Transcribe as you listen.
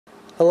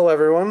Hello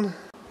everyone.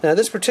 Now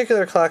this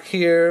particular clock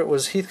here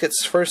was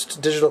Heathkit's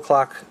first digital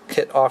clock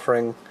kit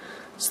offering.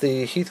 It's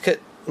the Heathkit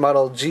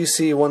model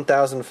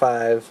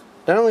GC-1005.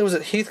 Not only was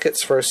it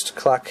Heathkit's first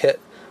clock kit,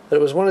 but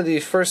it was one of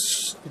the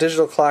first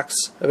digital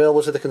clocks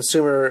available to the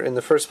consumer in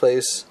the first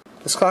place.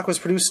 This clock was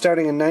produced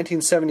starting in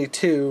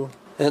 1972,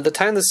 and at the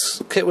time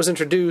this kit was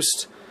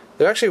introduced,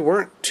 there actually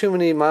weren't too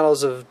many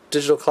models of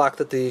digital clock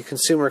that the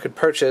consumer could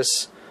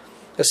purchase,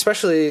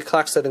 especially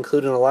clocks that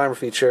include an alarm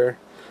feature.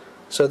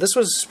 So this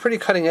was pretty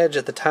cutting edge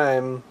at the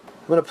time.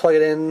 I'm going to plug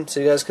it in so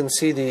you guys can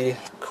see the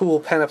cool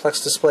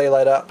Panaplex display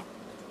light up.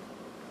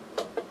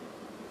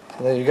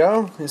 And there you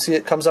go. You see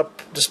it comes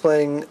up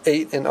displaying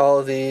 8 in all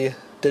of the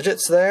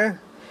digits there.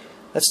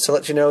 That's to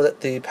let you know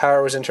that the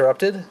power was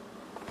interrupted.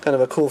 Kind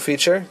of a cool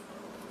feature.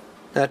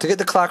 Now to get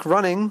the clock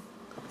running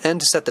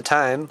and to set the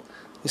time,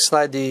 you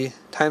slide the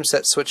time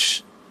set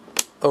switch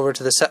over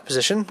to the set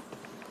position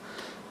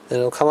and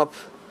it'll come up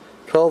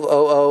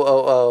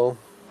 12:00:00.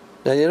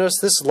 Now you notice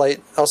this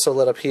light also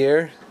lit up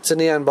here. It's a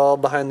neon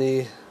bulb behind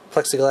the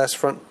plexiglass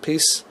front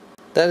piece.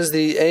 That is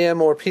the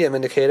AM or PM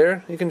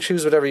indicator. You can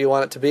choose whatever you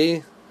want it to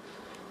be.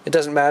 It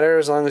doesn't matter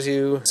as long as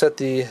you set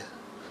the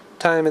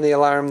time and the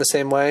alarm the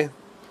same way.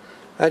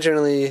 I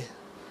generally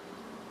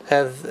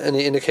have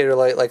any indicator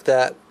light like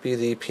that be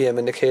the PM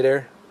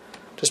indicator,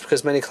 just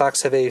because many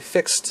clocks have a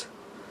fixed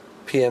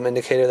PM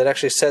indicator that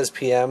actually says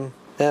PM.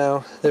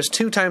 Now there's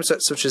 2 time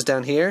set switches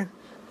down here.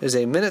 There's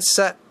a minutes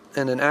set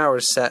and an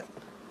hours set.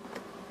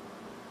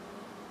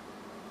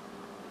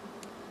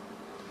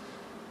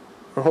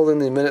 We're holding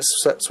the minutes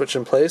set switch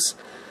in place.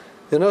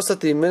 You'll notice that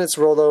the minutes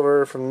rolled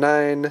over from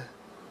 9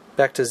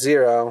 back to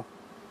 0.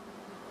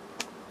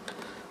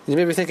 You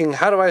may be thinking,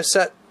 how do I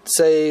set,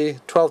 say,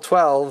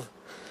 12:12?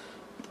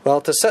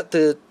 Well, to set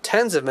the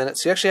tens of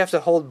minutes, you actually have to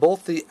hold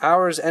both the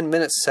hours and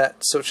minutes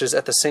set switches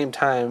at the same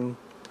time.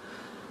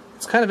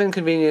 It's kind of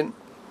inconvenient,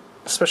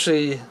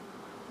 especially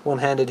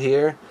one-handed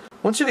here.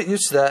 Once you get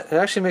used to that, it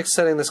actually makes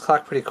setting this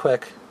clock pretty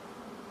quick.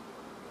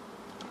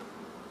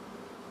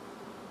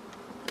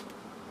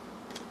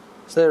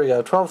 So there we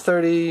go,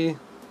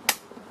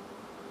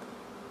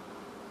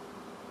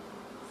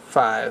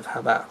 12:35, how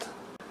about?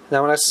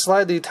 Now when I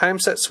slide the time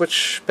set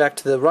switch back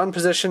to the run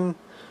position,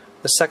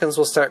 the seconds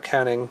will start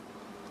counting.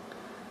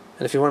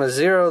 And if you want to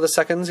 0 the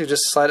seconds, you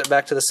just slide it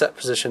back to the set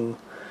position.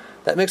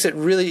 That makes it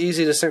really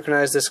easy to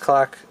synchronize this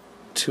clock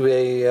to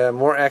a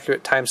more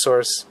accurate time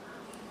source.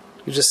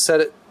 You just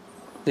set it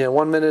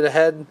 1 minute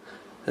ahead,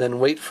 and then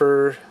wait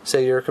for,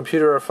 say, your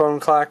computer or phone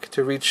clock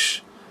to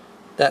reach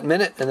that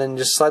minute, and then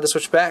just slide the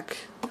switch back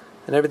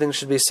and everything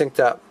should be synced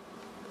up.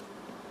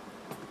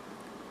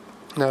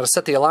 Now to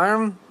set the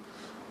alarm,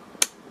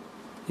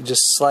 you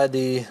just slide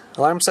the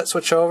alarm set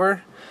switch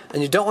over,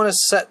 and you don't want to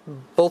set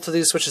both of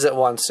these switches at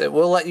once. It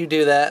will let you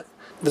do that.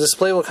 The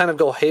display will kind of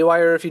go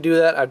haywire if you do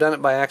that. I've done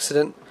it by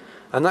accident.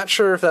 I'm not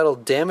sure if that'll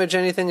damage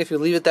anything if you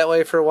leave it that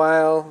way for a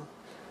while.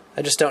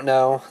 I just don't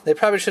know. They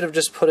probably should have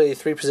just put a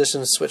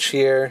 3-position switch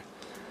here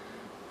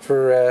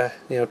for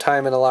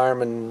time and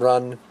alarm and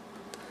run.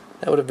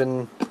 That would have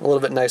been a little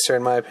bit nicer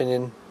in my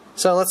opinion.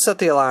 So let's set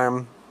the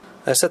alarm.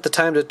 I set the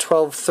time to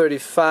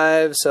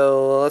 12:35,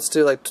 so let's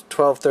do like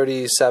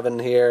 12:37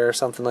 here or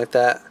something like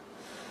that.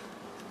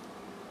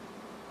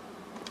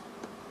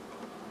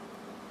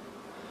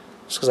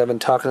 Just because I've been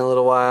talking a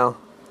little while.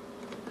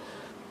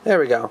 There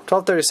we go,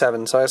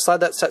 12:37. So I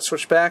slide that set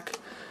switch back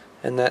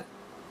and that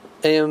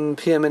AM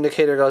PM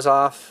indicator goes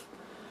off.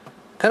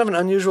 Kind of an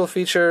unusual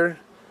feature.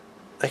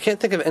 I can't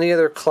think of any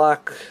other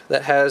clock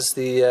that has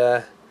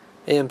the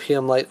AM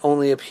PM light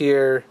only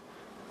appear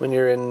when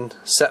you're in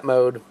set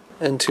mode.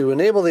 And to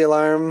enable the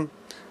alarm,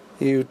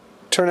 you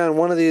turn on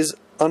one of these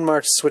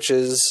unmarked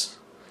switches.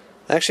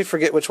 I actually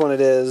forget which one it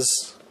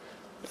is.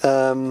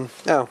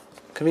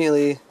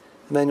 Conveniently,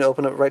 the menu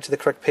opened up right to the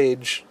correct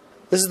page.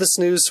 This is the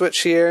snooze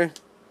switch here,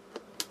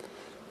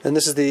 and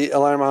this is the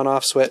alarm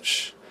on-off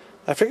switch.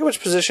 I forget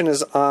which position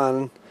is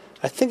on.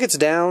 I think it's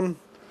down.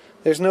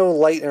 There's no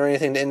light or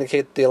anything to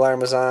indicate the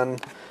alarm is on.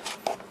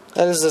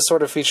 That is the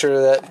sort of feature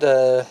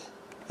that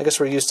I guess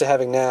we're used to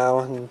having now,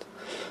 and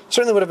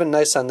certainly would have been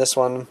nice on this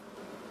one.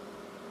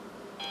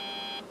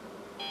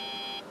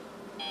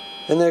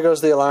 And there goes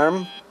the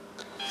alarm.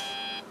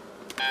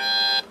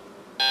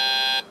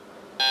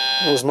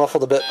 It was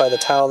muffled a bit by the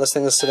towel this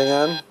thing is sitting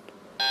on.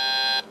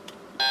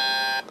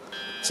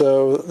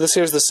 So this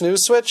here's the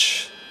snooze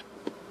switch.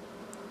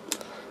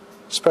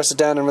 Just press it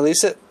down and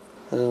release it,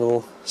 and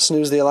it'll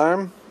snooze the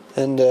alarm.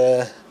 And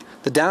the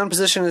down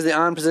position is the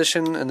on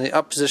position, and the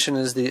up position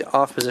is the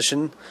off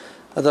position.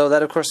 Although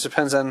that of course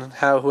depends on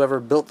how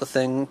whoever built the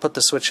thing put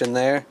the switch in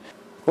there.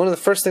 One of the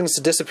first things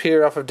to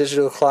disappear off of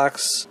digital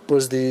clocks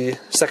was the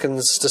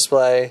seconds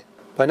display.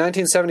 By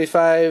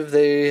 1975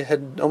 they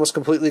had almost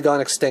completely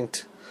gone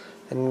extinct,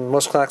 and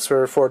most clocks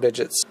were 4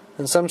 digits.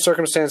 In some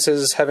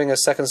circumstances having a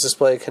seconds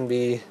display can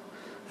be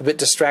a bit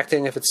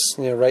distracting if it's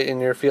right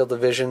in your field of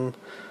vision,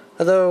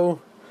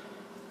 although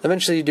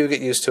eventually you do get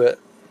used to it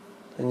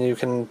and you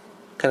can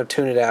kind of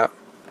tune it out.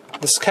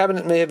 This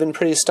cabinet may have been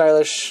pretty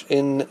stylish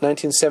in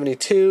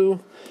 1972,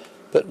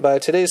 but by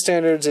today's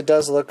standards it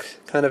does look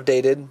kind of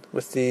dated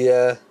with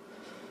the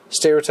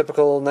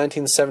stereotypical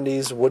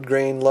 1970s wood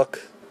grain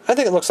look. I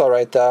think it looks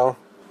alright though.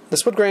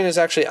 This wood grain is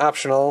actually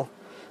optional.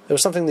 It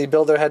was something the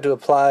builder had to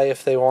apply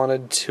if they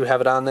wanted to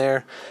have it on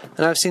there,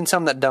 and I've seen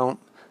some that don't.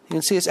 You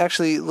can see it's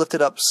actually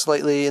lifted up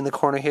slightly in the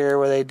corner here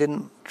where they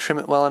didn't trim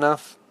it well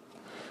enough.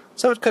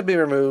 So it could be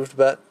removed,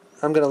 but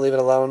I'm going to leave it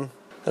alone.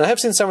 And I have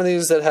seen some of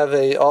these that have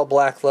a all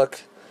black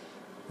look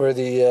where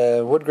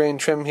the wood grain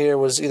trim here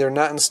was either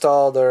not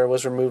installed or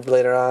was removed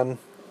later on.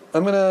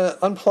 I'm going to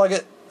unplug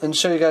it and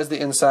show you guys the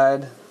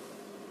inside.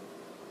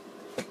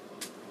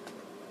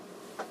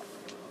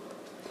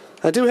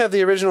 I do have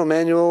the original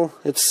manual.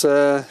 It's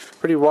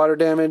pretty water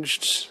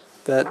damaged,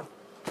 but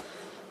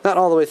not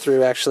all the way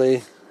through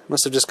actually.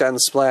 Must have just gotten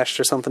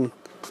splashed or something.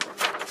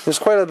 There's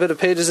quite a bit of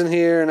pages in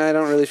here, and I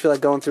don't really feel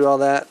like going through all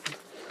that.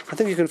 I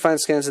think you can find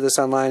scans of this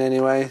online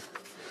anyway.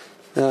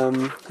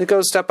 It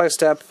goes step by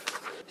step.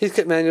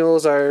 Heathkit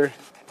manuals are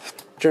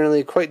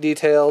generally quite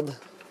detailed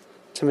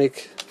to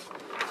make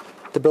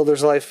the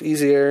builder's life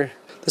easier.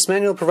 This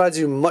manual provides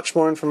you much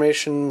more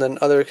information than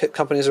other kit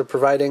companies are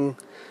providing,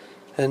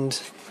 and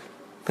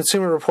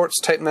Consumer Reports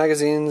type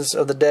magazines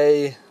of the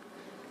day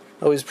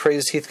always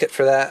praised Heathkit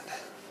for that.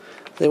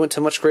 They went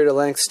to much greater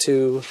lengths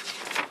to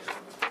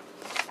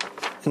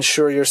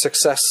ensure your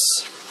success.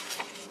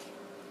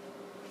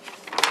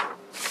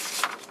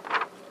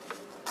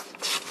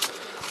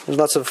 There's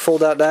lots of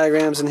fold-out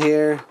diagrams in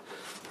here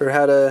for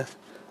how to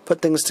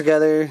put things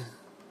together.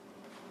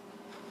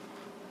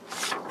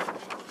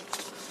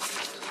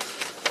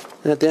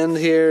 And at the end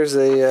here is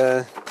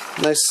a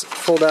nice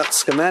fold-out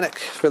schematic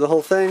for the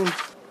whole thing.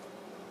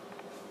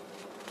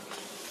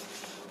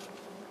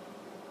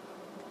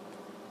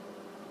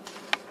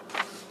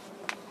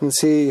 You can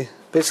see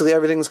basically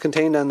everything's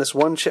contained on this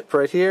one chip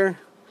right here,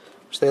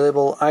 which they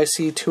label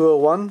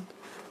IC-201,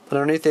 but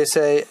underneath they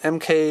say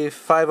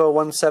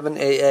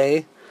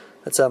MK5017AA.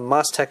 That's a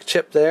MOSTEC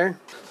chip there.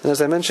 And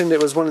as I mentioned, it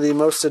was one of the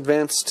most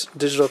advanced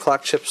digital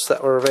clock chips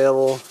that were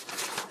available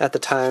at the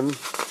time.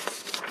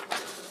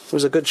 It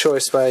was a good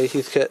choice by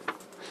Heathkit.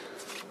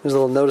 There's a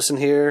little notice in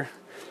here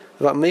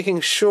about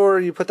making sure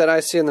you put that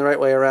IC in the right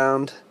way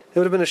around. It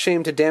would have been a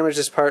shame to damage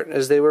this part,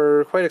 as they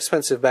were quite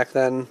expensive back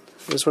then.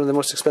 It was one of the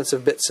most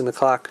expensive bits in the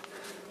clock.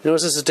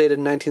 Notice this is dated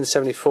in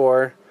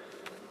 1974,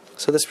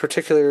 so this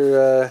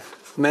particular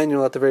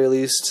manual, at the very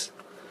least,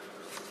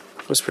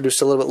 was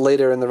produced a little bit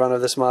later in the run of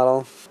this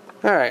model.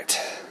 Alright,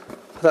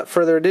 without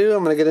further ado,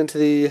 I'm going to get into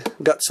the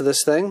guts of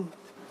this thing.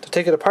 To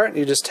take it apart,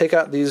 you just take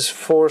out these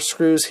 4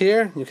 screws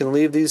here. You can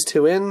leave these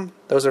 2 in.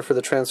 Those are for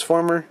the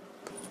transformer.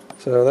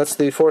 So that's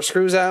the 4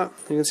 screws out.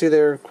 You can see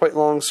they're quite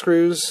long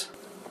screws.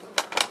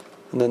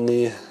 And then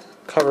the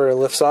cover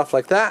lifts off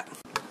like that.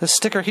 This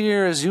sticker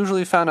here is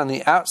usually found on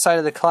the outside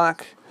of the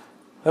clock.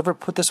 Whoever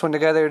put this one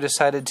together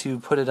decided to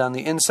put it on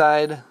the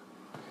inside.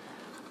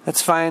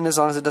 That's fine as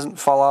long as it doesn't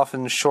fall off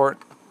and short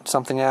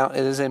something out.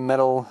 It is a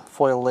metal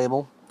foil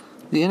label.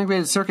 The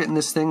integrated circuit in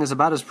this thing is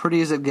about as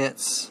pretty as it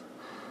gets.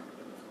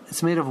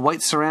 It's made of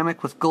white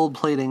ceramic with gold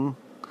plating.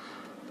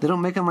 They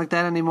don't make them like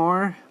that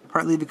anymore,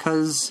 partly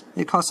because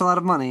it costs a lot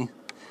of money.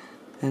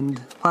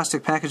 And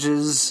plastic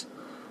packages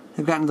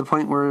have gotten to the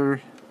point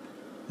where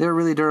they're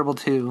really durable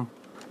too.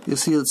 You'll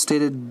see it's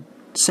dated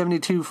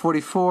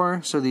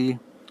 7244, so the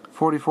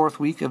 44th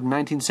week of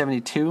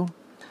 1972.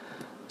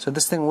 So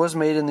this thing was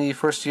made in the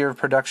first year of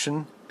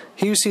production.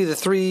 Here you see the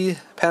 3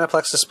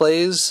 Panaplex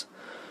displays.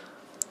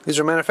 These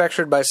are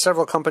manufactured by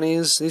several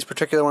companies. These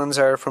particular ones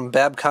are from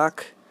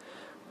Babcock.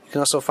 You can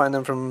also find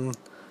them from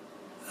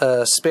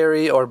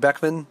Sperry or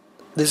Beckman.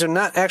 These are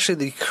not actually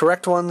the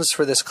correct ones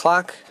for this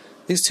clock.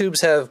 These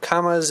tubes have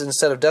commas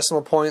instead of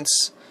decimal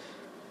points,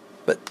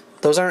 but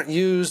those aren't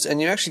used, and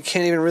you actually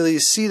can't even really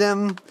see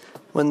them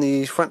when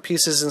the front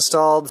piece is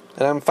installed.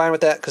 And I'm fine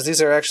with that because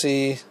these are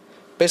actually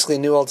basically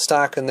new old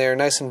stock and they're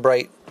nice and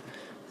bright.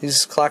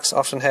 These clocks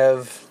often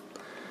have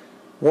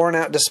worn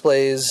out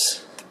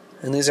displays,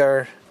 and these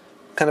are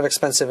kind of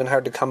expensive and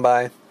hard to come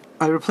by.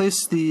 I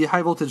replaced the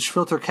high voltage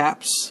filter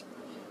caps.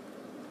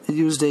 It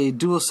used a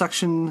dual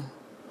suction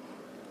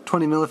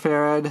 20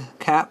 millifarad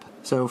cap,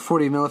 so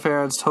 40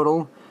 millifarads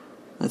total.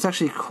 That's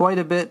actually quite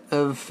a bit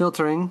of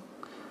filtering,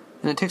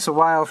 and it takes a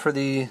while for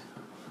the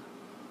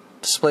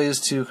displays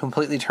to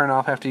completely turn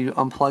off after you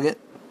unplug it.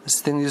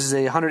 This thing uses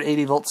a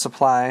 180 volt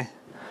supply.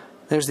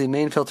 There's the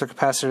main filter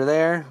capacitor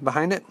there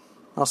behind it,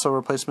 also a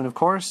replacement of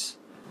course.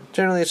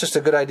 Generally it's just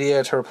a good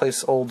idea to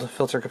replace old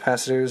filter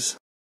capacitors.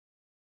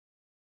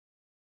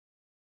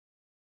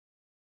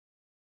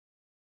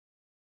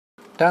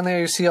 Down there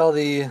you see all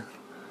the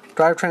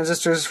drive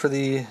transistors for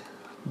the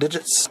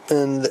digits,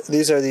 and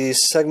these are the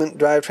segment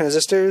drive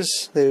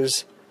transistors.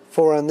 There's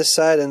 4 on this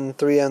side and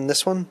 3 on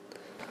this one.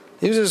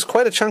 It uses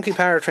quite a chunky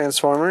power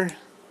transformer,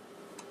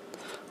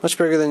 much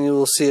bigger than you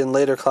will see in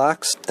later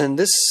clocks. And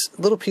this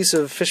little piece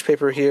of fish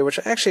paper here, which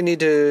I actually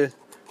need to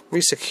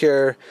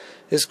resecure,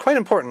 is quite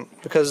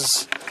important,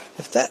 because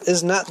if that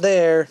is not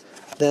there,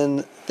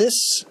 then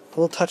this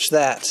will touch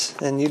that,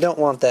 and you don't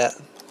want that.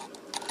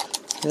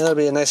 That'll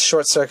be a nice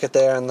short circuit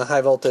there on the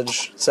high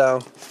voltage, so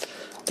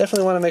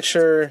definitely want to make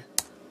sure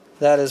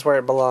that is where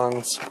it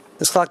belongs.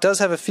 This clock does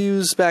have a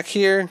fuse back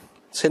here.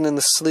 It's hidden in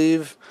the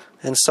sleeve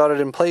and soldered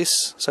in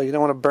place, so you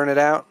don't want to burn it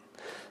out,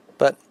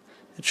 but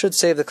it should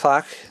save the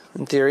clock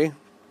in theory.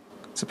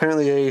 It's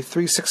apparently a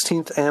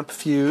 3/16 amp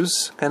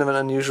fuse, kind of an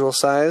unusual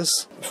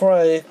size. Before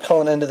I call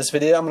an end to this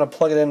video, I'm going to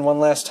plug it in one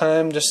last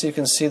time just so you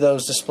can see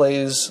those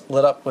displays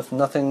lit up with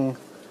nothing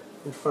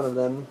in front of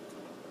them.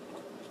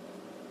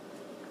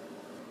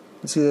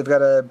 You see they've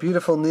got a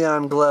beautiful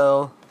neon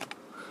glow,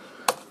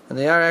 and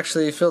they are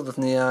actually filled with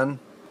neon.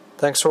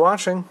 Thanks for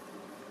watching.